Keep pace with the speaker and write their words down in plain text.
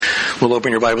We'll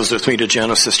open your Bibles with me to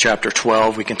Genesis chapter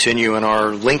 12. We continue in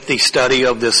our lengthy study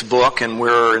of this book, and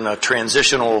we're in a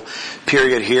transitional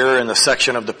period here in the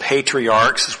section of the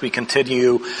Patriarchs as we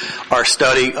continue our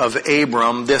study of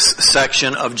Abram. This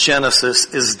section of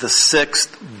Genesis is the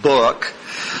sixth book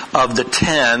of the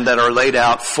 10 that are laid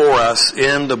out for us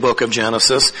in the book of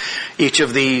Genesis. Each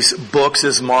of these books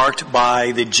is marked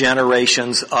by the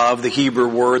generations of the Hebrew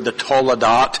word, the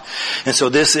Toledot. And so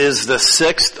this is the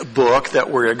sixth book that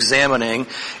we're examining,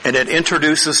 and it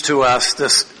introduces to us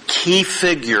this key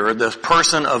figure, the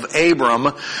person of Abram,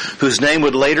 whose name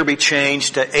would later be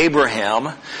changed to Abraham.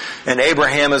 And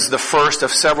Abraham is the first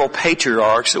of several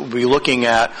patriarchs that we'll be looking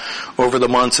at over the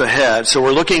months ahead. So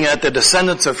we're looking at the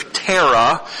descendants of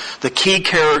Terah, the key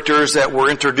characters that were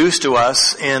introduced to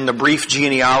us in the brief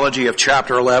genealogy of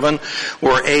chapter 11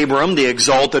 were Abram, the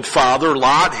exalted father,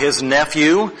 Lot, his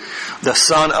nephew, the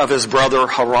son of his brother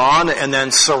Haran, and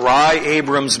then Sarai,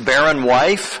 Abram's barren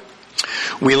wife.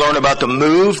 We learn about the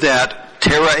move that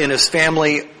Terah and his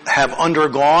family have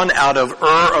undergone out of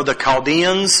Ur of the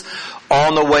Chaldeans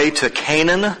on the way to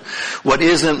Canaan. What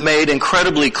isn't made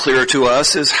incredibly clear to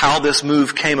us is how this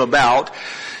move came about.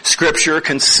 Scripture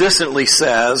consistently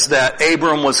says that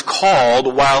Abram was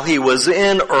called while he was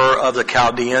in Ur of the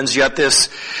Chaldeans, yet this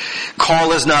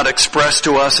call is not expressed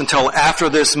to us until after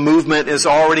this movement is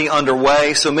already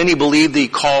underway. So many believe the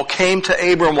call came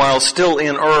to Abram while still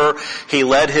in Ur. He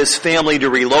led his family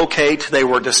to relocate. They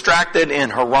were distracted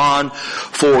in Haran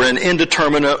for an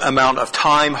indeterminate amount of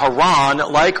time. Haran,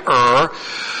 like Ur,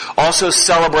 also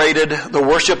celebrated the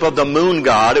worship of the moon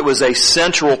god. It was a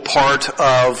central part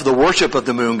of the worship of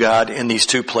the moon god in these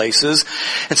two places.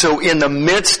 And so in the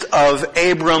midst of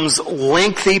Abram's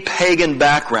lengthy pagan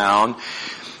background,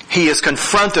 he is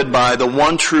confronted by the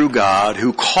one true God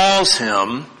who calls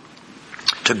him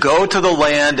to go to the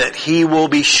land that he will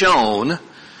be shown,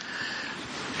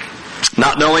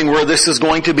 not knowing where this is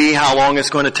going to be, how long it's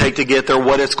going to take to get there,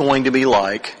 what it's going to be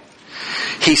like.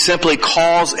 He simply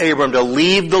calls Abram to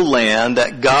leave the land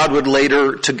that God would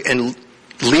later and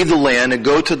leave the land and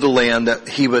go to the land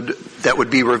that would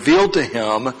be revealed to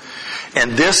him,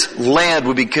 and this land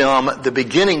would become the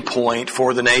beginning point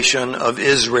for the nation of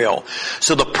Israel.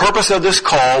 So the purpose of this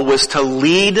call was to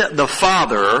lead the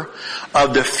father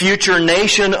of the future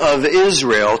nation of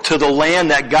Israel to the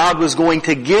land that God was going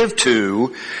to give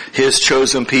to his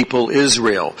chosen people,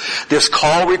 Israel. This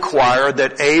call required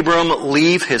that Abram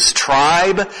leave his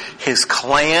tribe, his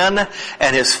clan,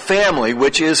 and his family,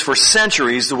 which is for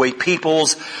centuries the way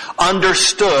peoples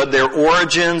understood their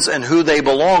origins and who they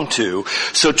belonged to.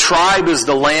 So tribe is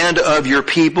the land of your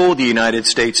people, the United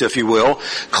States, if you will.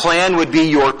 Clan would be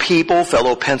your people,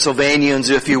 fellow Pennsylvanians,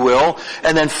 if you will.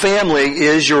 And then family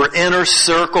is your inner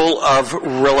circle of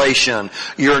relation,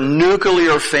 your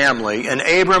nuclear family. And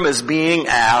Abram is being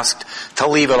asked to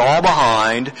leave it all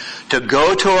behind, to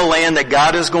go to a land that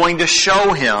God is going to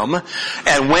show him.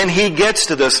 And when he gets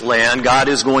to this land, God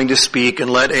is going to speak and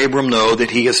let Abram know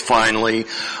that he has finally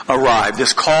arrived.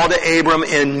 This call to Abram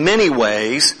in many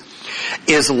ways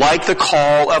is like the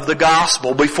call of the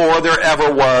gospel before there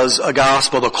ever was a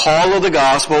gospel. The call of the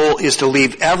gospel is to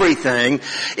leave everything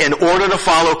in order to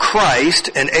follow Christ,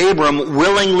 and Abram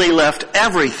willingly left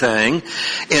everything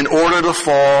in order to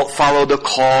follow the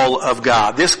call of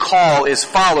God. This call is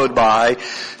followed by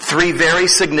three very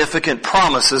significant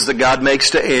promises that God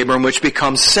makes to Abram, which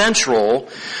become central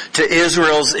to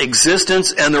Israel's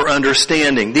existence and their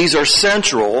understanding. These are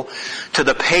central to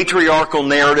the patriarchal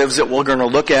narratives that we're going to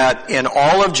look at in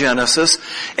all of Genesis,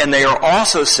 and they are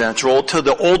also central to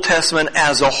the Old Testament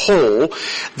as a whole.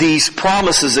 These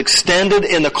promises extended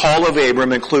in the call of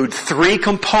Abram include three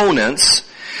components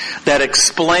that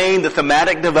explain the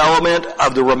thematic development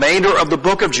of the remainder of the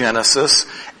book of Genesis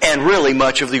and really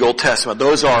much of the Old Testament.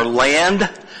 Those are land,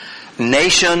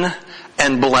 nation,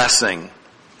 and blessing.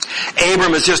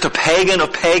 Abram is just a pagan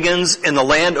of pagans in the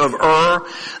land of Ur.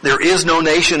 There is no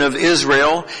nation of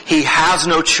Israel. He has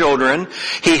no children.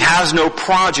 He has no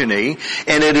progeny.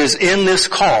 And it is in this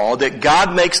call that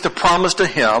God makes the promise to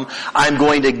him, I'm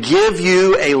going to give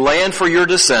you a land for your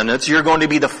descendants. You're going to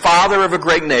be the father of a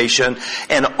great nation,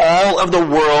 and all of the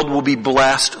world will be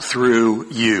blessed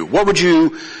through you.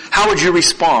 How would you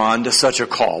respond to such a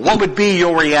call? What would be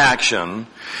your reaction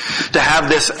to have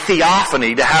this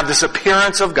theophany, to have this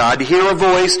appearance of God, to hear a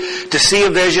voice, to see a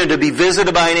vision, to be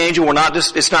visited by an angel?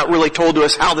 It's not really told to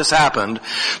us how this happened,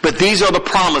 but these are the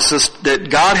promises that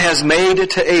God has made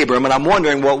to Abram, and I'm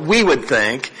wondering what we would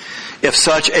think if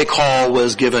such a call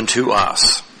was given to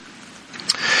us.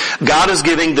 God is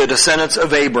giving the descendants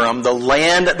of Abram the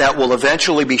land that will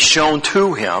eventually be shown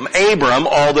to him. Abram,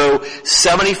 although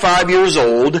 75 years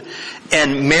old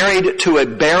and married to a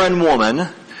barren woman,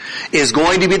 is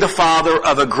going to be the father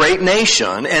of a great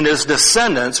nation, and his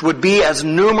descendants would be as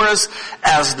numerous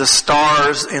as the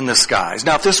stars in the skies.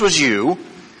 Now, if this was you,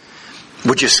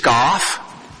 would you scoff?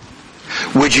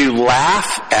 Would you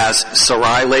laugh, as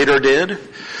Sarai later did?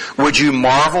 Would you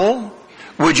marvel?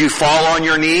 Would you fall on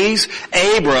your knees?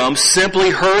 Abram simply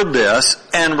heard this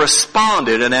and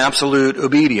responded in absolute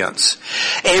obedience.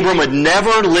 Abram would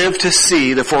never live to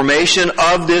see the formation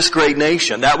of this great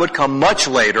nation. That would come much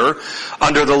later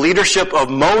under the leadership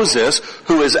of Moses,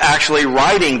 who is actually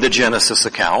writing the Genesis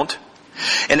account.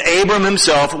 And Abram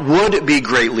himself would be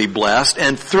greatly blessed,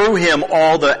 and through him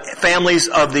all the families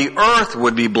of the earth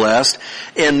would be blessed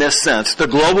in this sense. The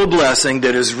global blessing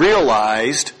that is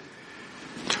realized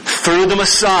through the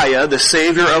Messiah, the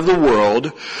Savior of the world,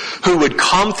 who would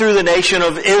come through the nation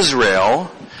of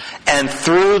Israel and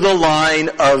through the line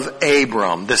of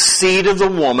Abram, the seed of the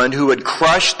woman who would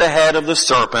crush the head of the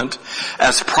serpent,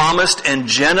 as promised in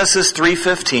Genesis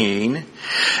 3:15,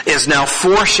 is now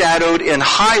foreshadowed and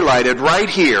highlighted right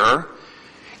here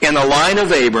in the line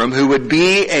of Abram, who would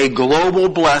be a global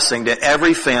blessing to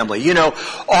every family. You know,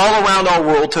 all around our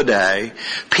world today,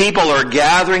 people are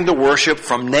gathering to worship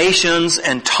from nations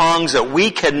and tongues that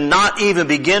we cannot even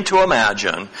begin to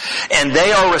imagine. And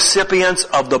they are recipients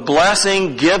of the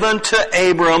blessing given to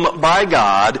Abram by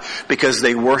God because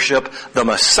they worship the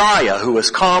Messiah who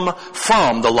has come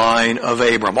from the line of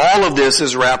Abram. All of this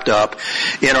is wrapped up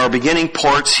in our beginning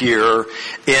parts here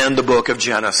in the book of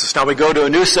Genesis. Now we go to a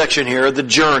new section here, the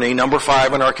journey, number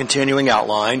 5 in our continuing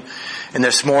outline. And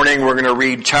this morning we're going to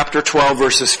read chapter 12,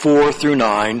 verses 4 through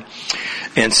 9,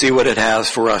 and see what it has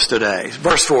for us today.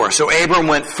 Verse 4, so Abram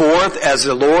went forth as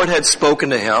the Lord had spoken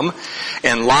to him,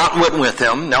 and Lot went with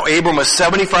him. Now Abram was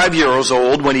 75 years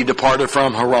old when he departed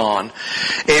from Haran.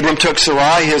 Abram took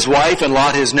Sarai his wife, and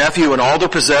Lot his nephew, and all the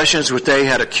possessions which they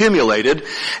had accumulated,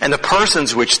 and the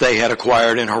persons which they had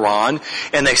acquired in Haran,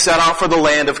 and they set out for the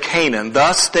land of Canaan.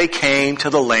 Thus they came to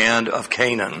the land of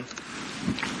Canaan.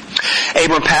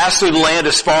 Abram passed through the land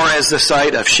as far as the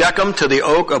site of Shechem to the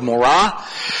oak of Morah.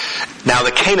 Now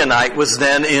the Canaanite was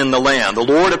then in the land. The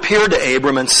Lord appeared to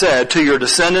Abram and said, to your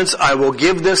descendants I will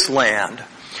give this land.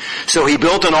 So he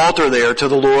built an altar there to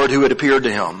the Lord who had appeared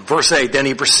to him. Verse 8, then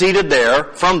he proceeded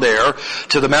from there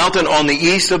to the mountain on the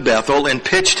east of Bethel and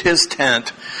pitched his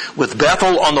tent with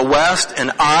Bethel on the west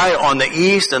and Ai on the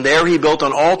east, and there he built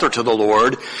an altar to the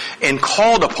Lord and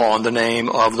called upon the name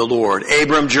of the Lord.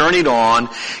 Abram journeyed on,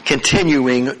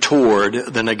 continuing toward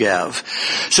the Negev.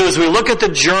 So as we look at the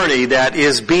journey that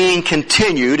is being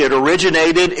continued, it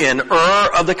originated in Ur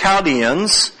of the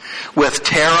Chaldeans with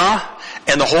Terah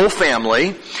and the whole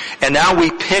family, and now we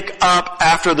pick up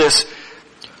after this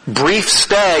brief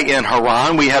stay in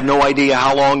Haran. We have no idea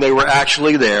how long they were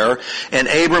actually there, and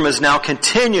Abram is now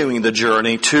continuing the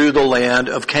journey to the land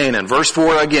of Canaan. Verse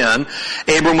 4 again,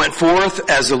 Abram went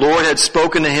forth as the Lord had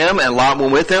spoken to him, and Lot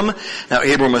went with him. Now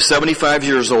Abram was 75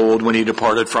 years old when he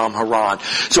departed from Haran.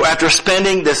 So after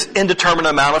spending this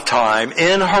indeterminate amount of time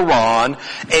in Haran,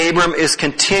 Abram is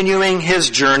continuing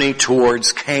his journey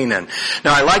towards Canaan.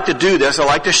 Now I like to do this. I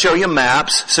like to show you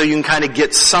maps so you can kind of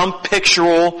get some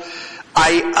pictorial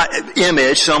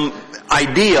image, some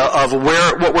idea of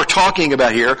what we're talking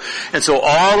about here. And so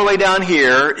all the way down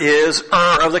here is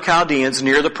Ur of the Chaldeans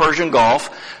near the Persian Gulf.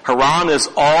 Haran is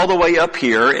all the way up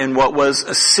here in what was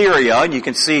Assyria. And you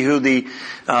can see who the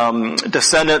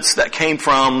descendants that came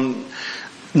from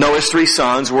Noah's 3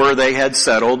 sons were. They had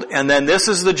settled. And then this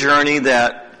is the journey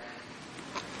that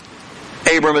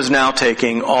Abram is now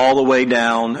taking all the way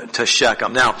down to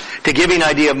Shechem. Now, to give you an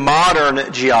idea of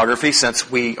modern geography, since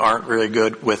we aren't really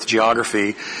good with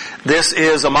geography, this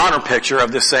is a modern picture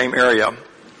of this same area.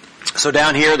 So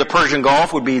down here, the Persian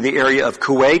Gulf would be the area of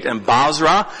Kuwait and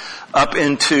Basra, up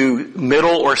into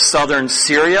middle or southern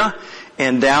Syria,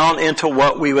 and down into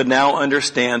what we would now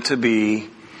understand to be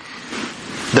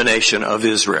the nation of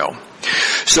Israel.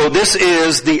 So this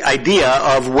is the idea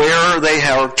of where they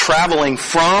are traveling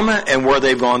from and where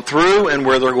they've gone through and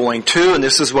where they're going to, and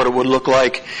this is what it would look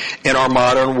like in our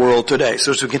modern world today.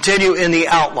 So as we continue in the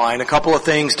outline, a couple of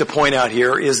things to point out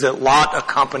here is that Lot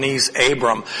accompanies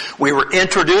Abram. We were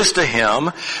introduced to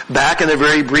him back in the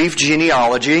very brief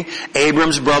genealogy.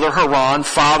 Abram's brother Haran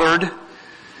fathered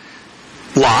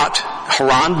Lot.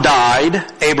 Haran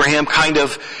died. Abraham kind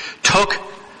of took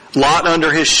Lot under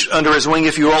his wing,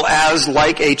 if you will, as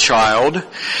like a child.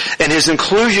 And his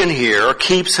inclusion here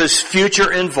keeps his future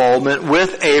involvement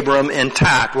with Abram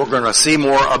intact. We're going to see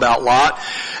more about Lot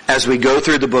as we go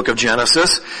through the book of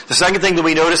Genesis. The second thing that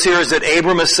we notice here is that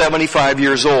Abram is 75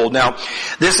 years old. Now,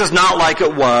 this is not like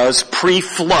it was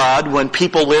pre-flood when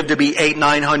people lived to be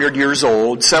 800-900 years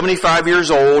old. 75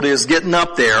 years old is getting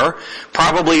up there,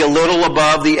 probably a little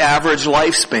above the average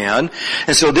lifespan.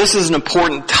 And so this is an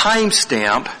important time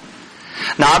stamp,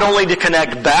 not only to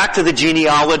connect back to the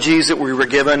genealogies that we were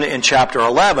given in chapter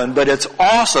 11, but it's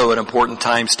also an important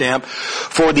timestamp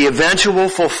for the eventual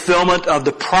fulfillment of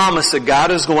the promise that God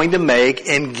is going to make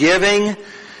in giving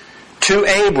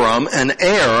to Abram an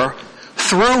heir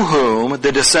through whom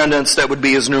the descendants that would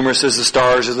be as numerous as the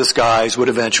stars of the skies would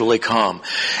eventually come.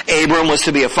 Abram was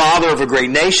to be a father of a great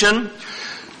nation.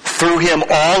 Through him,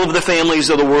 all of the families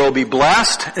of the world be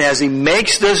blessed. And as he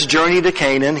makes this journey to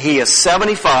Canaan, he is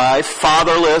 75,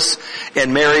 fatherless,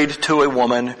 and married to a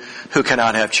woman who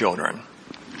cannot have children.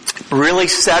 Really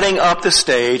setting up the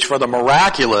stage for the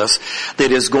miraculous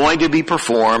that is going to be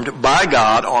performed by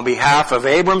God on behalf of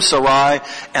Abram, Sarai,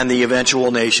 and the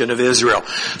eventual nation of Israel.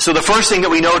 So the first thing that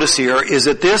we notice here is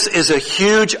that this is a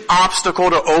huge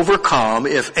obstacle to overcome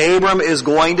if Abram is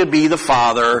going to be the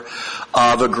father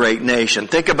of a great nation.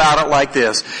 Think about it like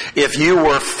this. If you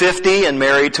were 50 and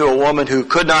married to a woman who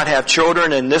could not have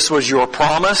children and this was your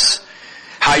promise,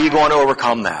 how are you going to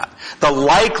overcome that? The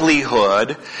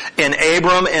likelihood in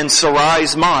Abram and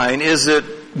Sarai's mind is that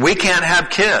we can't have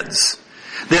kids.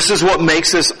 This is what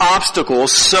makes this obstacle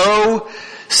so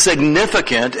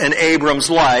significant in Abram's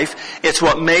life. It's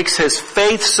what makes his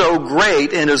faith so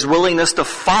great and his willingness to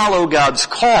follow God's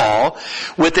call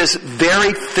with this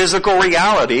very physical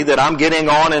reality that I'm getting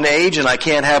on in age and I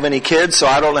can't have any kids, so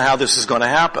I don't know how this is going to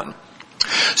happen.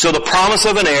 So the promise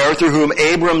of an heir through whom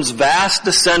Abram's vast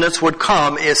descendants would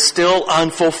come is still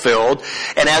unfulfilled.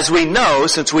 And as we know,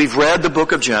 since we've read the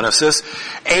book of Genesis,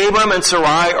 Abram and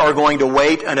Sarai are going to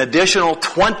wait an additional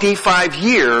 25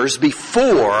 years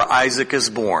before Isaac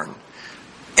is born.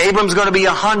 Abram's going to be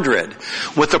 100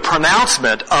 with the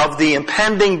pronouncement of the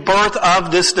impending birth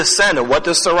of this descendant. What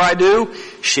does Sarai do?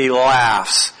 She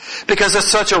laughs. Because it's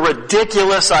such a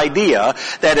ridiculous idea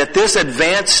that at this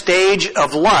advanced stage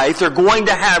of life, they're going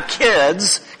to have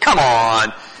kids. Come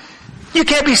on. You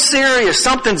can't be serious.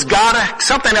 Something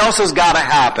else has got to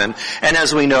happen. And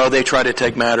as we know, they try to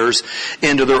take matters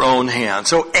into their own hands.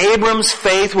 So Abram's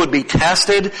faith would be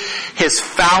tested. His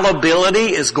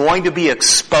fallibility is going to be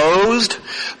exposed.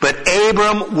 But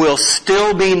Abram will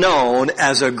still be known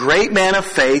as a great man of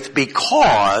faith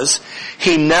because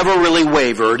he never really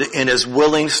wavered in his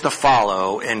willingness to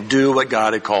follow and do what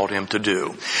God had called him to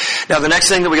do. Now the next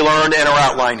thing that we learned in our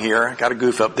outline here, got a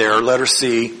goof up there, letter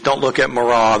C, don't look at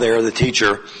Marah there, the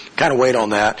teacher, kind of wait on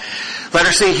that.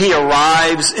 Letter C, he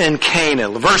arrives in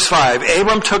Canaan. Verse 5,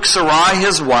 Abram took Sarai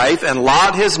his wife and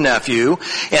Lot his nephew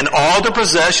and all the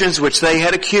possessions which they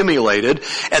had accumulated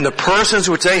and the persons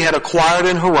which they had acquired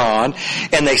in Haran,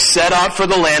 and they set out for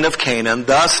the land of Canaan.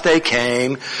 Thus they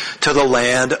came to the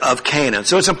land of Canaan.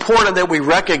 So it's important that we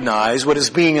recognize what is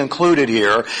being included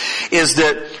here is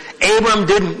that Abram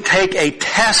didn't take a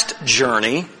test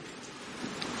journey.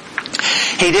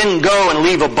 He didn't go and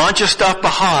leave a bunch of stuff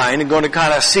behind and going to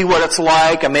kind of see what it's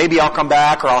like and maybe I'll come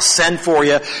back or I'll send for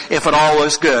you if it all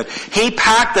looks good. He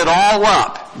packed it all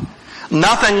up.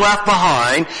 Nothing left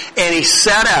behind, and he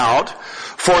set out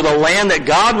for the land that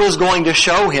God was going to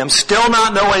show him, still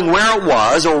not knowing where it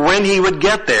was or when he would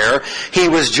get there. He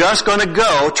was just going to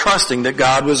go trusting that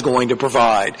God was going to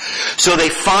provide. So they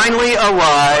finally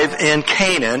arrive in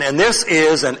Canaan, and this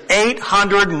is an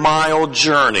 800-mile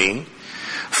journey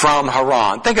from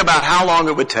Haran. Think about how long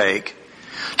it would take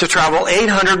to travel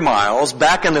 800 miles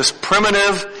back in this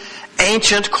primitive,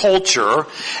 ancient culture,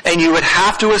 and you would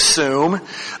have to assume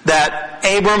that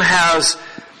Abram has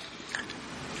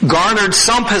garnered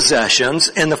some possessions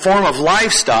in the form of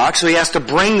livestock, so he has to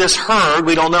bring this herd.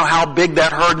 We don't know how big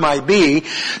that herd might be.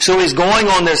 So he's going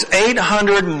on this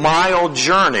 800-mile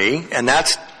journey, and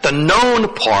that's the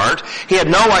known part. He had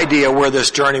no idea where this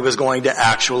journey was going to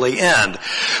actually end.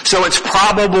 So it's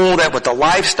probable that with the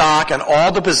livestock and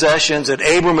all the possessions that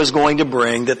Abram is going to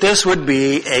bring, that this would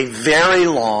be a very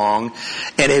long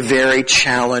and a very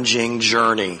challenging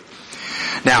journey.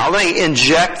 Now, let me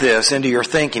inject this into your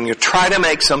thinking. You try to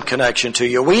make some connection to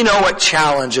you. We know what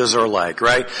challenges are like,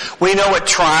 right? We know what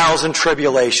trials and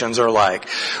tribulations are like.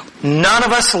 None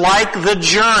of us like the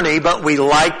journey, but we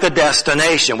like the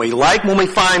destination. We like when we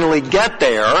finally get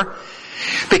there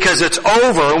because it's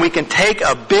over and we can take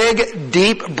a big,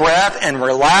 deep breath and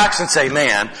relax and say,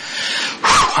 man,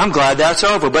 I'm glad that's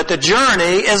over. But the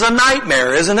journey is a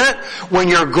nightmare, isn't it? When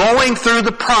you're going through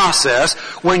the process,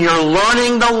 when you're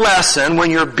learning the lesson, when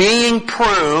you're being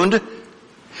pruned,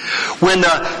 when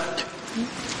the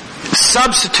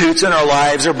substitutes in our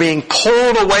lives are being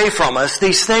pulled away from us,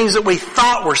 these things that we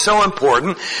thought were so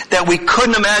important that we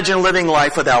couldn't imagine living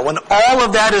life without. When all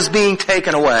of that is being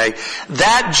taken away,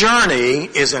 that journey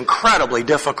is incredibly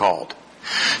difficult.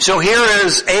 So here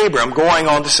is Abram going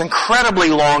on this incredibly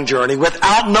long journey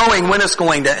without knowing when it's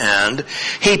going to end.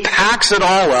 He packs it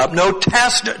all up, no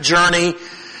test journey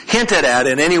hinted at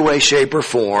in any way, shape, or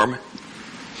form.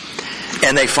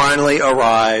 And they finally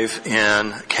arrive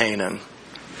in Canaan.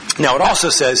 Now it also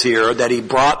says here that he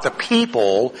brought the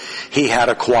people he had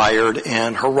acquired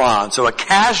in Haran. So a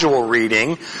casual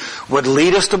reading would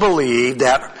lead us to believe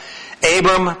that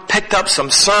Abram picked up some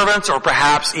servants or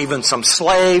perhaps even some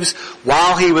slaves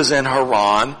while he was in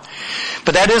Haran.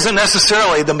 But that isn't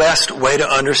necessarily the best way to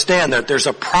understand that. There's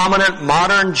a prominent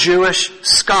modern Jewish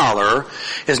scholar.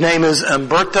 His name is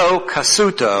Umberto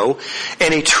Cassuto,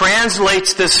 and he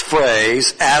translates this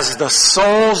phrase as the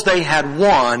souls they had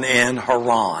won in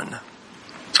Haran.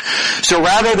 So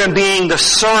rather than being the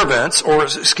servants,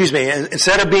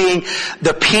 instead of being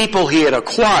the people he had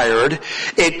acquired,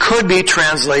 it could be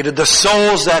translated the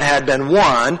souls that had been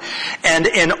won. And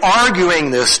in arguing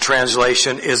this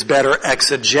translation is better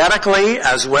exegetically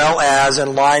as well as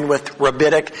in line with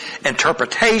rabbinic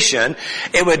interpretation.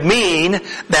 It would mean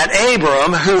that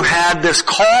Abram, who had this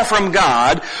call from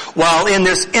God while in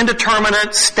this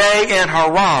indeterminate stay in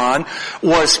Haran,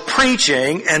 was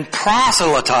preaching and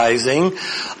proselytizing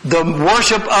the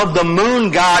worship of the moon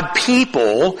god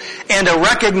people and a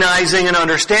recognizing and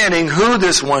understanding who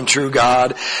this one true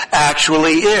God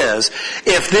actually is.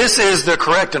 If this is the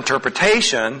correct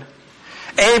interpretation,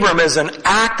 Abram is an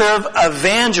active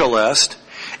evangelist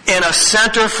in a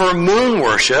center for moon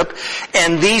worship,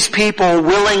 and these people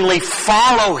willingly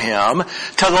follow him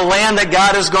to the land that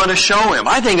God is going to show him.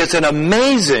 I think it's an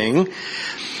amazing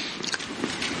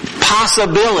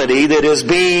possibility that is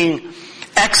being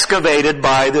excavated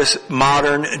by this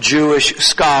modern Jewish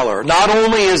scholar. Not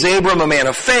only is Abram a man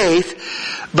of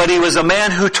faith, but he was a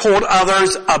man who told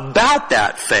others about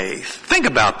that faith. Think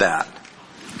about that.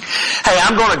 Hey,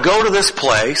 I'm going to go to this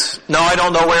place. No, I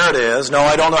don't know where it is. No,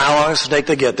 I don't know how long it's going to take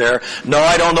to get there. No,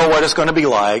 I don't know what it's going to be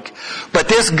like. But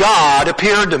this God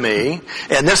appeared to me,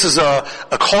 and this is a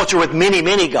culture with many,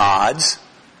 many gods.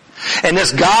 And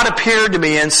this God appeared to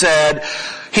me and said,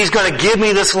 He's going to give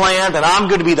me this land, and I'm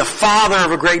going to be the father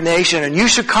of a great nation, and you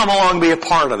should come along and be a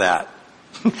part of that.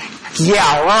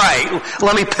 Yeah, right.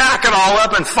 Let me pack it all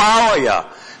up and follow you.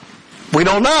 We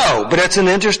don't know, but it's an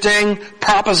interesting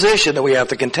proposition that we have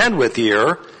to contend with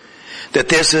here, that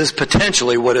this is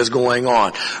potentially what is going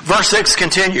on. Verse 6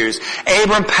 continues,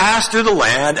 Abram passed through the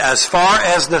land as far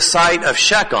as the site of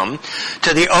Shechem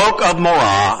to the oak of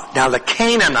Morah. Now the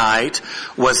Canaanite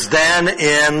was then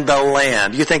in the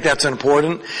land. You think that's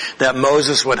important that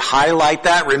Moses would highlight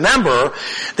that? Remember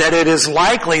that it is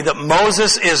likely that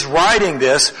Moses is writing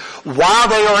this while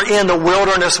they are in the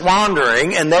wilderness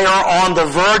wandering, and they are on the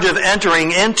verge of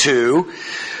entering into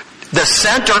the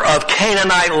center of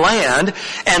Canaanite land,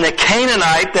 and the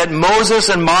Canaanite that Moses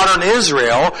and modern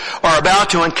Israel are about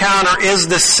to encounter is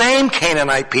the same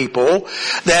Canaanite people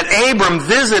that Abram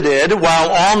visited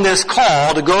while on this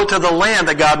call to go to the land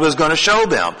that God was going to show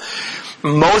them.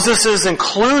 Moses'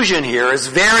 inclusion here is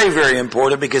very, very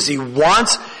important because he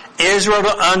wants Israel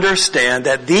to understand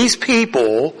that these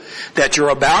people that you're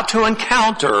about to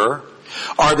encounter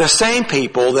are the same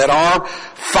people that our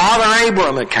father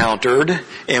Abram encountered,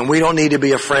 and we don't need to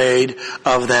be afraid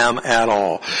of them at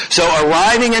all. So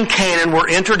arriving in Canaan, we're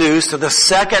introduced to the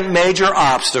second major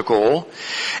obstacle,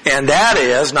 and that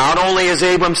is, not only is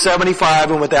Abram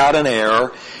 75 and without an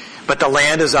heir, but the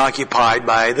land is occupied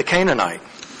by the Canaanite.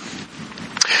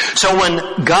 So when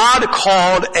God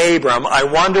called Abram, I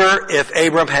wonder if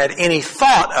Abram had any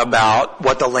thought about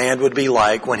what the land would be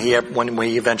like when he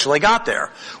eventually got there.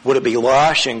 Would it be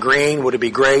lush and green? Would it be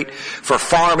great for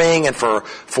farming and for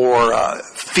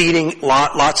feeding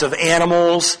lots of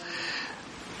animals?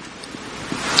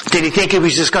 Did he think he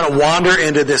was just going to wander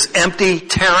into this empty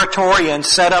territory and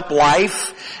set up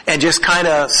life and just kind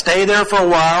of stay there for a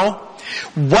while?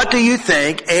 What do you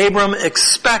think Abram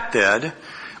expected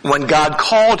when God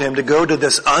called him to go to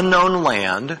this unknown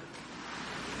land?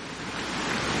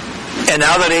 And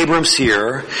now that Abram's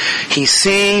here, he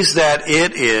sees that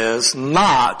it is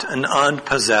not an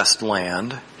unpossessed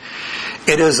land.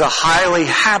 It is a highly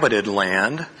habited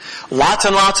land. Lots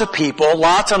and lots of people,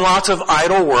 lots and lots of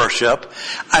idol worship.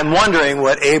 I'm wondering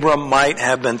what Abram might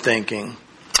have been thinking.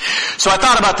 So I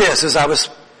thought about this as I was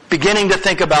beginning to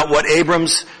think about what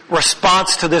Abram's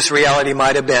response to this reality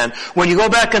might have been. When you go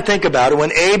back and think about it,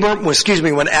 when Adam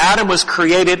was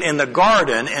created in the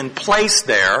garden and placed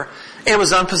there, it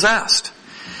was unpossessed.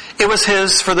 it was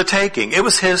his for the taking. It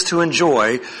was his to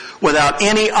enjoy without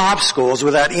any obstacles,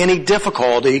 without any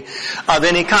difficulty of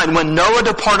any kind. When Noah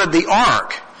departed the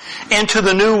ark into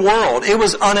the new world, it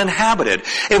was uninhabited.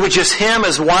 It was just him,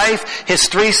 his wife, his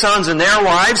 3 sons and their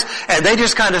wives, and they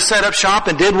just kind of set up shop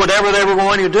and did whatever they were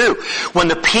going to do. When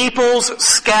the peoples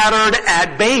scattered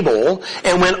at Babel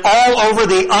and went all over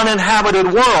the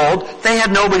uninhabited world, they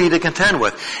had nobody to contend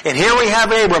with. And here we have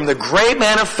Abram, the great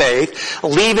man of faith,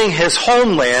 leaving his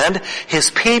homeland,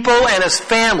 his people, and his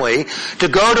family to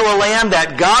go to a land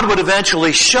that God would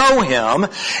eventually show him.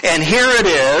 And here it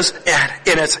is,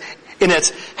 and it's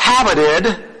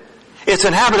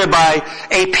inhabited by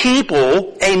a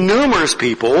people, a numerous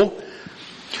people,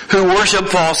 who worship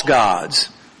false gods.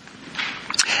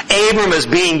 Abram is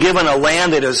being given a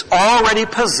land that is already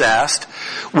possessed,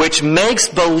 which makes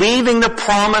believing the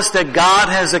promise that God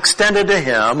has extended to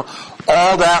him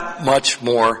all that much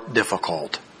more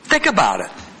difficult. Think about it.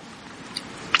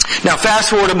 Now fast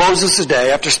forward to Moses'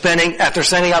 day, after sending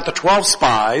out the 12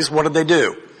 spies, what did they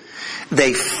do?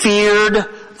 They feared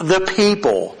the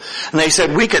people. And they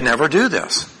said, we could never do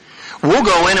this. We'll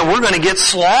go in and we're going to get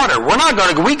slaughtered.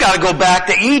 We got to go back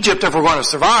to Egypt if we're going to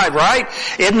survive, right?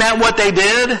 Isn't that what they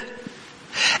did?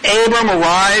 Abram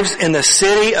arrives in the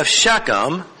city of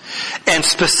Shechem, and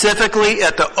specifically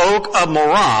at the Oak of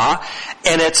Morah,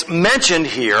 and it's mentioned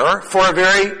here for a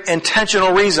very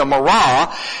intentional reason.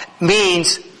 Morah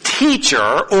means teacher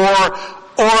or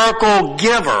oracle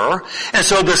giver. And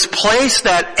so this place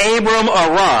that Abram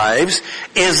arrives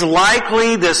is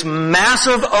likely this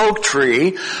massive oak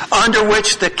tree under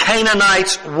which the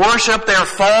Canaanites worship their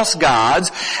false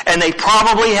gods, and they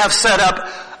probably have set up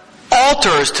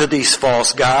altars to these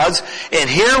false gods. And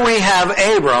here we have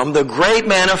Abram, the great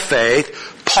man of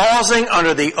faith, pausing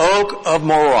under the Oak of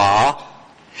Morah.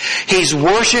 He's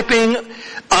worshiping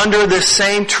under this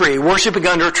same tree. Worshiping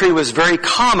under a tree was very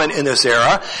common in this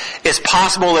era. It's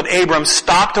possible that Abram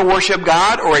stopped to worship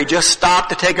God, or he just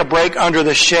stopped to take a break under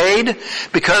the shade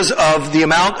because of the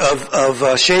amount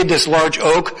of shade this large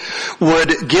oak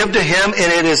would give to him.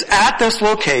 And it is at this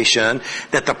location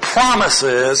that the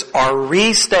promises are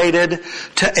restated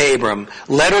to Abram.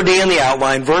 Letter D in the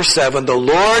outline, verse 7, the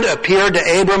Lord appeared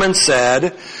to Abram and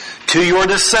said, to your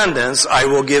descendants I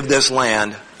will give this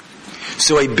land.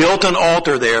 So he built an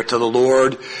altar there to the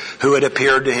Lord who had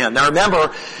appeared to him. Now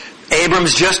remember,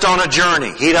 Abram's just on a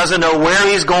journey. He doesn't know where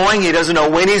he's going. He doesn't know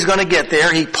when he's going to get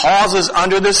there. He pauses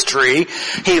under this tree.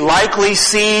 He likely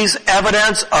sees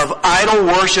evidence of idol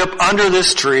worship under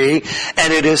this tree.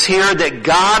 And it is here that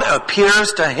God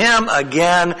appears to him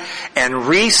again and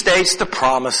restates the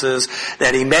promises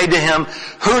that he made to him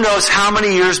who knows how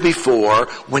many years before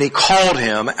when he called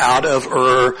him out of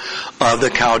Ur of the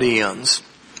Chaldeans.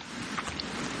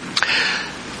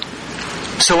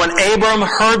 So when Abram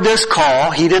heard this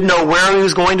call, he didn't know where he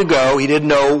was going to go. He didn't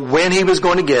know when he was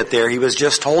going to get there. He was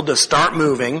just told to start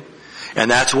moving,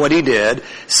 and that's what he did.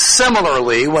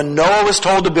 Similarly, when Noah was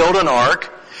told to build an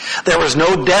ark, there was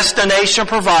no destination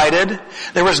provided.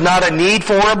 There was not a need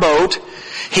for a boat.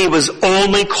 He was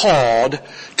only called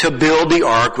to build the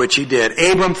ark, which he did.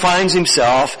 Abram finds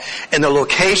himself in the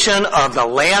location of the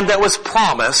land that was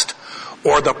promised,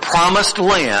 or the promised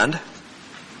land,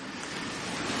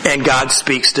 and God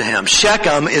speaks to him.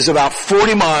 Shechem is about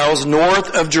 40 miles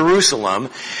north of Jerusalem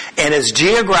and is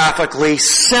geographically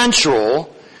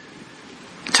central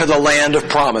to the land of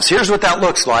promise. Here's what that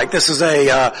looks like. This is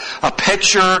a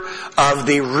picture of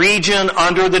the region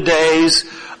under the days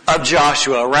of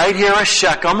Joshua. Right here is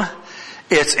Shechem.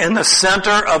 It's in the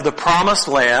center of the promised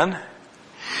land.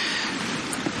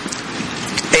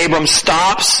 Abram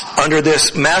stops under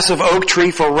this massive oak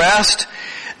tree for rest,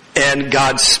 and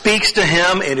God speaks to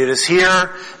him, and it is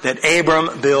here that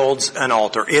Abram builds an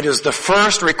altar. It is the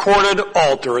first recorded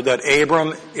altar that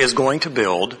Abram is going to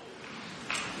build.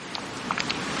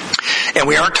 And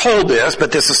we aren't told this,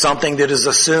 but this is something that is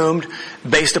assumed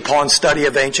based upon study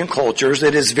of ancient cultures.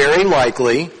 It is very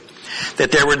likely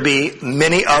that there would be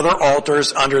many other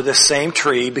altars under this same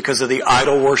tree because of the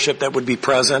idol worship that would be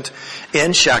present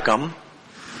in Shechem.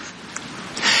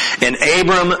 And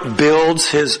Abram builds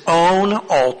his own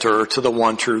altar to the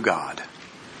one true God.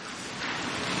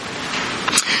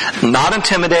 Not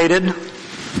intimidated,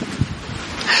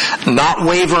 not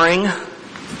wavering.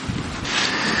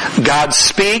 God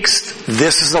speaks,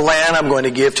 this is the land I'm going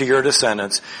to give to your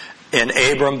descendants. And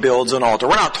Abram builds an altar.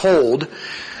 We're not told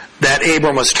that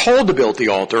Abram was told to build the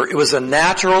altar. It was a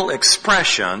natural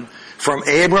expression from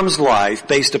Abram's life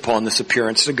based upon this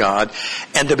appearance to God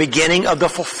and the beginning of the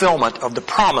fulfillment of the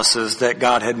promises that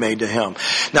God had made to him.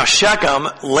 Now Shechem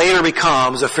later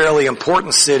becomes a fairly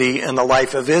important city in the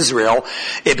life of Israel.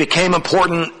 It became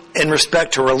important in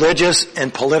respect to religious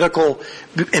and political,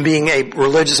 and being a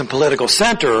religious and political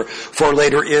center for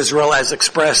later Israel as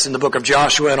expressed in the book of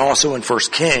Joshua and also in 1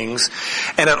 Kings.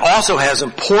 And it also has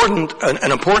an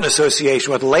important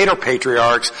association with later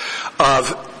patriarchs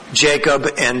of Jacob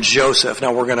and Joseph.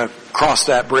 Now we're going to cross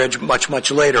that bridge much,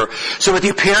 much later. So with the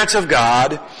appearance of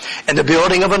God and the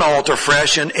building of an altar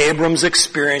fresh in Abram's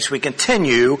experience, we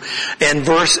continue in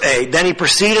verse 8. Then he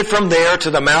proceeded from there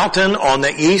to the mountain on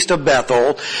the east of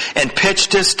Bethel and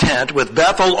pitched his tent with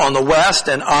Bethel on the west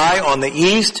and Ai on the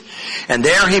east. And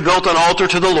there he built an altar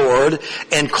to the Lord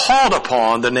and called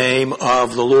upon the name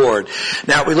of the Lord.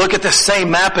 Now we look at the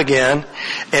same map again,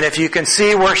 and if you can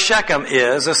see where Shechem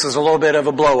is, this is a little bit of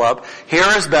a blow up. Here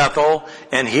is Bethel,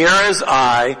 and here is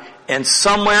Ai, and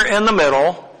somewhere in the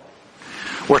middle,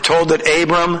 we're told that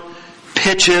Abram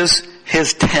pitches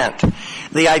his tent.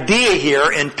 The idea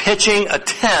here in pitching a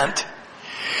tent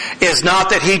is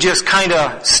not that he just kind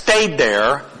of stayed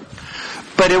there,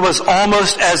 but it was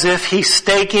almost as if he's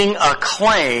staking a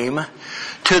claim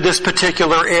to this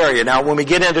particular area. Now, when we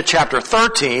get into chapter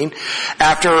 13,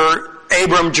 after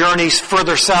Abram journeys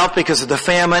further south because of the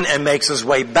famine and makes his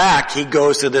way back, he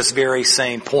goes to this very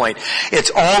same point. It's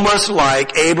almost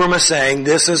like Abram is saying,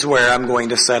 this is where I'm going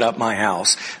to set up my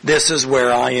house. This is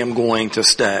where I am going to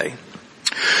stay.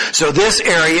 So this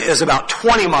area is about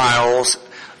 20 miles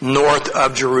north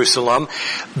of Jerusalem.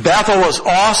 Bethel was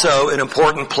also an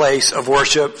important place of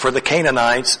worship for the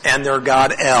Canaanites and their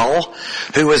god El,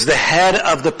 who was the head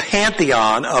of the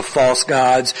pantheon of false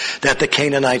gods that the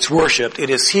Canaanites worshipped.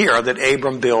 It is here that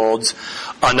Abram builds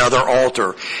another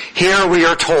altar. Here we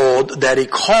are told that he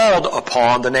called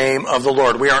upon the name of the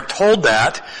Lord. We aren't told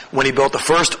that when he built the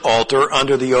first altar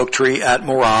under the oak tree at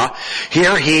Morah.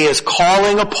 Here he is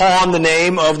calling upon the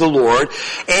name of the Lord.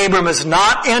 Abram is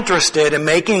not interested in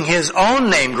making his own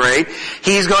name great.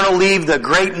 He's going to leave the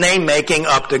great name making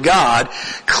up to God.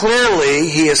 Clearly,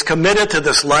 he is committed to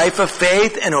this life of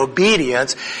faith and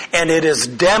obedience, and it is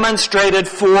demonstrated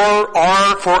for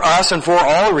us and for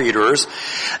all readers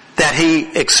that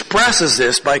he expresses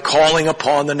this by calling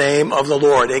upon the name of the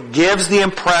Lord. It gives the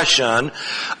impression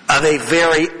of a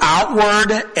very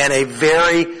outward and a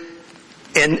very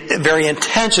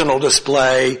intentional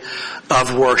display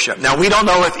of worship. Now, we don't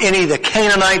know if any of the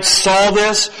Canaanites saw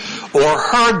this or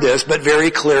heard this, but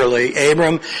very clearly,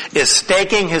 Abram is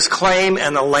staking his claim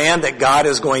in the land that God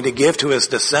is going to give to his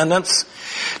descendants,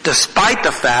 despite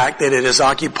the fact that it is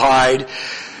occupied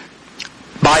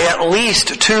by at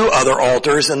least 2 other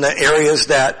altars in the areas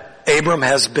that Abram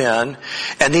has been,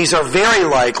 and these are very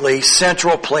likely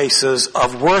central places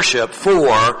of worship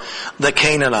for the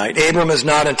Canaanite. Abram is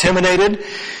not intimidated.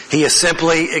 He is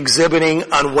simply exhibiting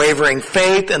unwavering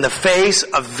faith in the face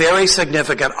of very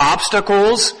significant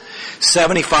obstacles,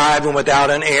 75 and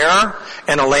without an heir,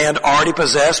 and a land already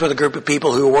possessed with a group of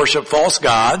people who worship false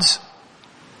gods.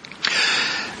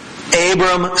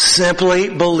 Abram simply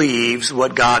believes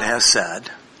what God has said.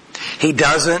 He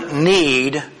doesn't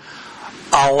need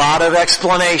a lot of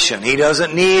explanation. He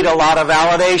doesn't need a lot of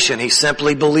validation. He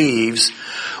simply believes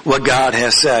what God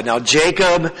has said. Now,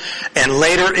 Jacob and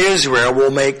later Israel will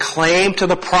make claim to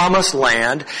the promised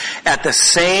land at the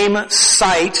same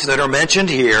sites that are mentioned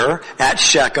here at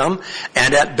Shechem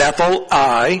and at Bethel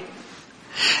Ai.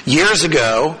 Years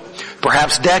ago,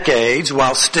 perhaps decades,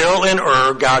 while still in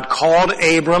Ur, God called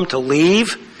Abram to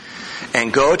leave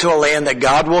and go to a land that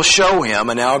God will show him.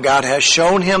 And now God has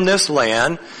shown him this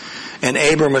land. And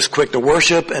Abram is quick to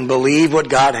worship and believe what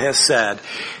God has said.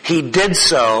 He did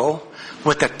so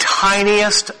with the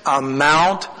tiniest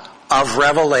amount of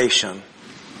revelation.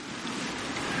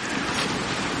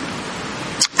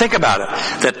 Think about it.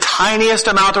 The tiniest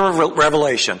amount of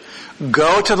revelation.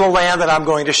 Go to the land that I'm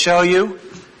going to show you.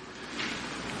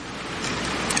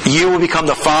 You will become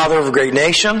the father of a great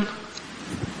nation.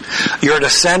 Your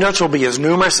descendants will be as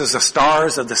numerous as the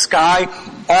stars of the sky.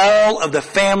 All of the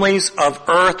families of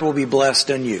earth will be blessed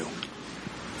in you.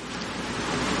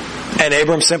 And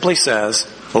Abram simply says,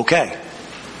 okay.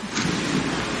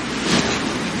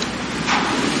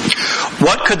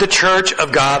 What could the church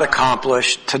of God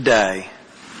accomplish today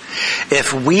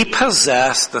if we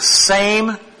possess the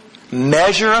same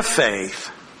measure of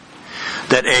faith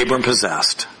that Abram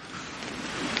possessed?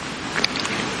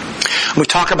 We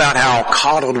talk about how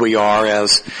coddled we are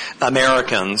as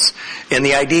Americans, and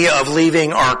the idea of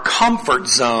leaving our comfort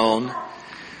zone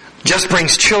just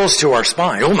brings chills to our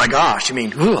spine. Oh my gosh, how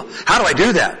do I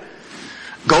do that?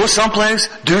 go someplace,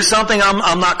 do something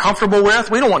I'm not comfortable with.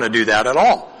 We don't want to do that at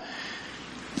all.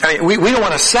 I mean, we don't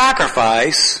want to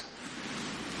sacrifice.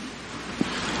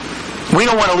 We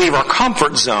don't want to leave our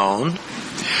comfort zone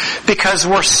because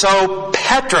we're so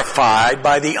petrified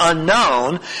by the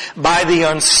unknown, by the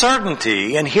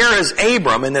uncertainty. And here is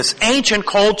Abram in this ancient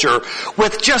culture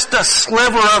with just a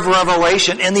sliver of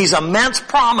revelation and these immense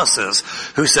promises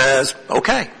who says,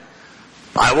 okay,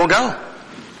 I will go.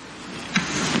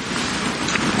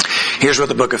 Here's what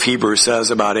the book of Hebrews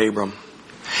says about Abram.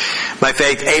 By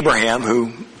faith, Abraham,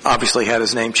 who obviously had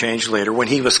his name changed later, when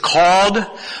he was called,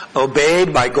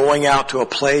 obeyed by going out to a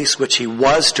place which he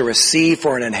was to receive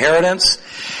for an inheritance,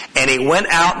 and he went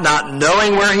out not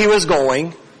knowing where he was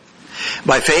going.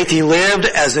 By faith he lived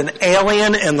as an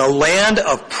alien in the land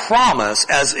of promise,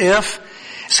 as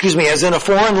in a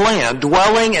foreign land,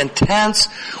 dwelling in tents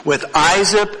with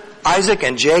Isaac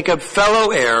and Jacob,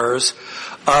 fellow heirs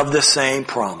of the same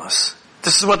promise.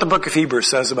 This is what the book of Hebrews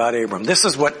says about Abram. This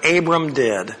is what Abram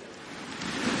did.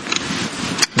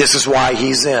 This is why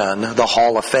he's in the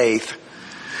Hall of Faith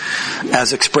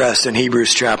as expressed in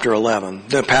Hebrews chapter 11.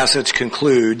 The passage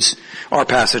concludes, our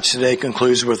passage today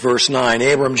concludes with verse 9.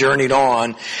 Abram journeyed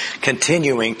on,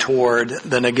 continuing toward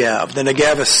the Negev. The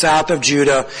Negev is south of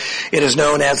Judah. It is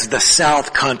known as the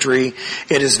South Country.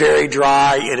 It is very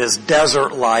dry. It is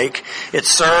desert-like. It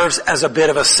serves as a bit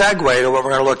of a segue to what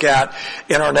we're going to look at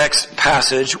in our next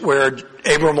passage, where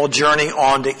Abram will journey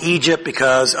on to Egypt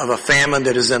because of a famine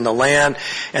that is in the land,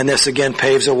 and this again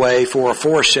paves a way for a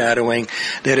foreshadowing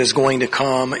that is going to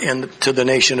come into the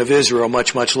nation of Israel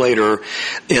much, much later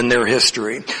in their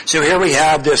history. So here we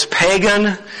have this pagan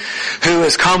who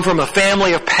has come from a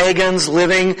family of pagans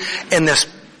living in this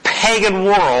pagan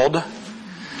world,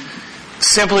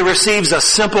 simply receives a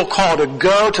simple call to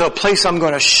go to a place I'm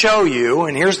going to show you,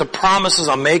 and here's the promises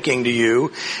I'm making to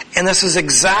you, and this is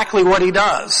exactly what he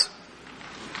does.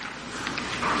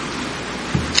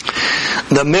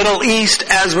 The Middle East,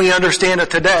 as we understand it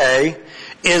today,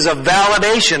 is a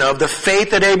validation of the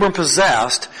faith that Abram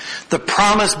possessed, the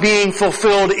promise being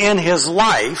fulfilled in his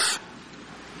life,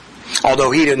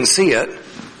 although he didn't see it.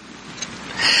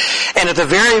 And at the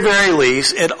very, very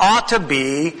least, it ought to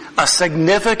be a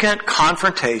significant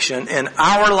confrontation in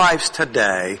our lives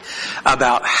today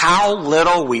about how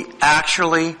little we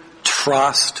actually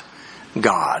trust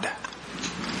God.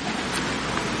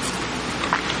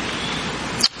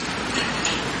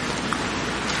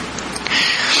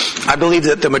 I believe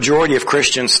that the majority of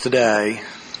Christians today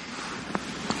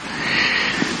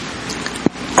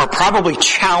are probably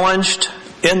challenged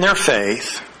in their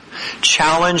faith,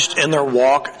 challenged in their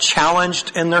walk,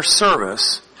 challenged in their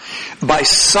service by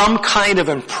some kind of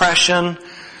impression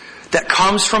that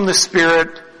comes from the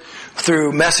Spirit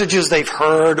through messages they've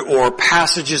heard or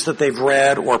passages that they've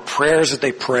read or prayers that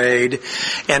they prayed,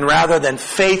 and rather than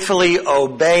faithfully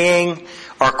obeying,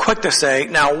 are quick to say,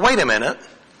 now wait a minute.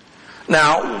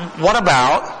 Now, what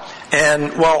about,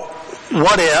 and well,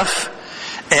 what if,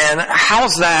 and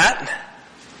how's that?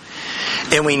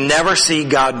 And we never see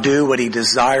God do what He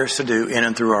desires to do in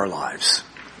and through our lives.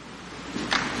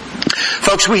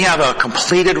 Folks, we have a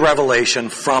completed revelation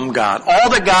from God. All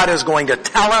that God is going to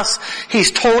tell us,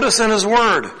 He's told us in His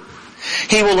Word.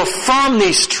 He will affirm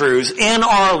these truths in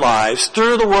our lives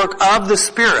through the work of the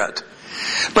Spirit.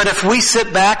 But if we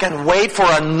sit back and wait for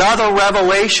another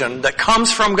revelation that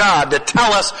comes from God to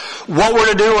tell us what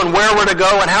we're to do and where we're to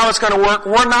go and how it's going to work,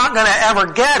 we're not going to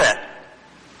ever get it.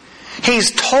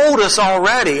 He's told us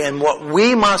already, and what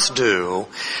we must do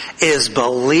is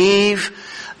believe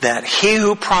that He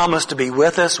who promised to be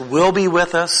with us will be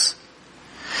with us,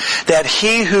 that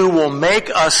He who will make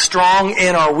us strong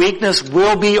in our weakness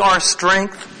will be our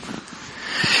strength,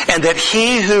 and that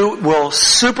He who will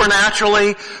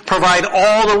supernaturally provide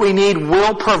all that we need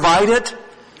will provide it,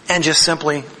 and just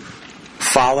simply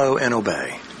follow and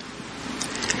obey.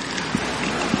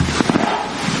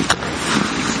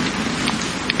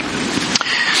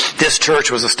 This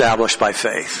church was established by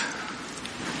faith.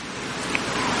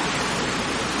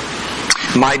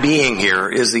 My being here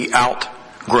is the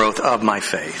outgrowth of my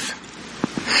faith.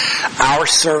 Our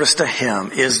service to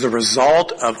Him is the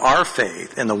result of our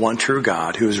faith in the one true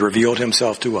God who has revealed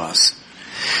Himself to us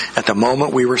at the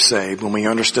moment we were saved, when we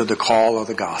understood the call of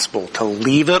the gospel to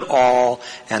leave it all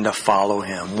and to follow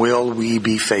Him. Will we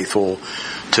be faithful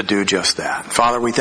to do just that? Father, we